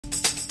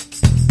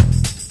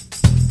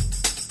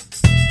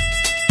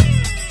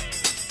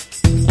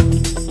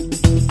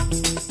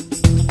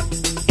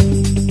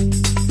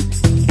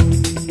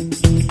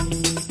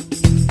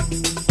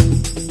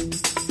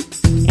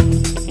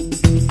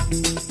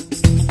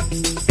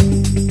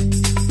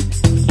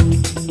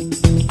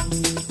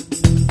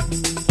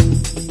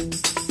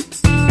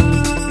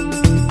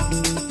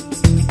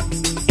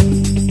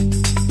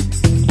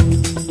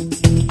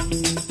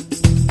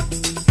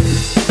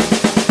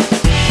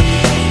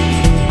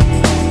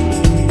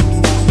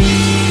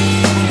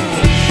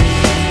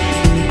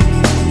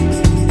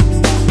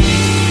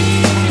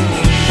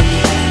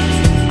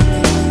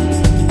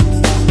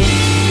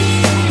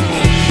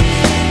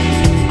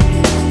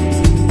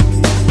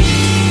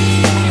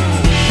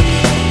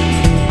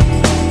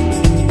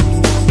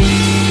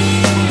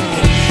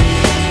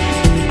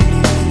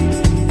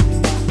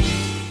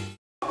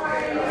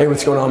Hey,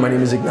 what's going on? My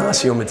name is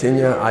Ignacyo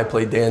Matynia. I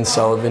play Dan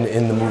Sullivan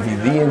in the movie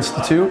The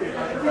Institute.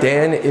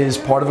 Dan is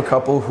part of a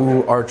couple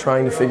who are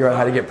trying to figure out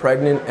how to get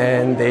pregnant,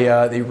 and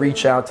they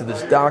reach out to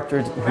this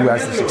doctor who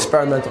has this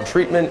experimental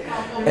treatment,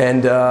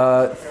 and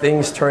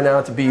things turn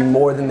out to be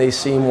more than they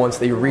seem once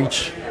they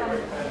reach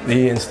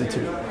The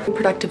Institute.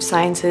 Reproductive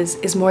Sciences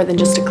is more than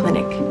just a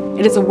clinic.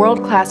 It is a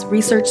world-class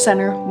research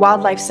center,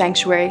 wildlife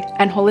sanctuary,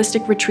 and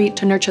holistic retreat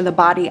to nurture the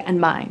body and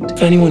mind.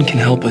 If anyone can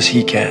help us,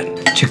 he can.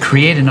 To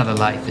create another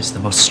life is the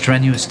most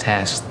strenuous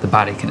task the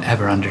body can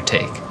ever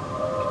undertake.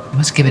 You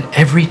must give it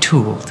every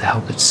tool to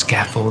help it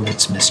scaffold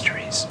its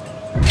mysteries.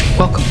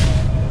 Welcome.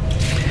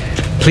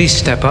 Please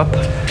step up.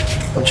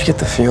 Don't you get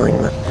the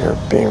feeling that you're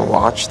being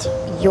watched?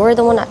 You're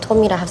the one that told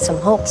me to have some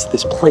hope. It's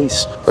this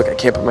place. Look, I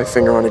can't put my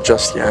finger on it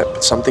just yet,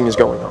 but something is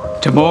going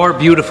on. To more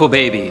beautiful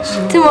babies.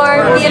 To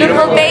more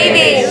beautiful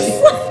babies.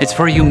 It's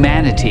for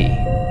humanity.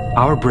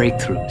 Our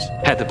breakthroughs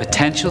have the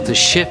potential to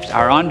shift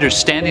our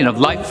understanding of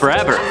life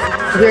forever.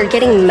 We're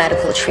getting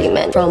medical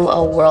treatment from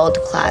a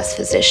world-class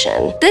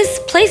physician. This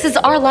place is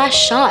our last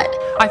shot.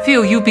 I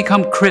feel you've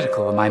become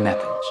critical of my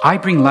methods. I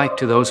bring life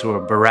to those who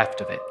are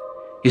bereft of it.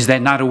 Is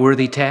that not a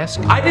worthy task?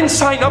 I didn't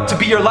sign up to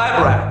be your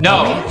lab rat.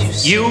 No,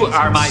 you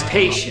are my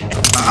patient.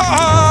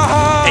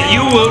 And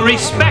you will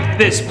respect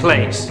this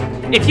place.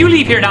 If you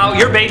leave here now,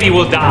 your baby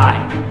will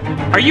die.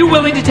 Are you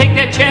willing to take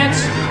that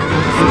chance?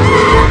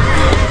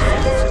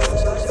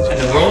 And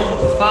the role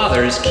of the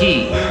father is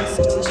key.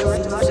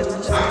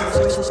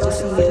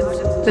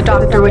 The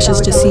doctor wishes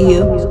to see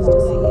you.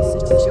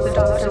 The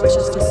doctor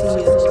wishes to see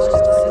you.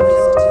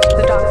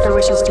 The doctor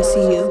wishes to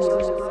see you.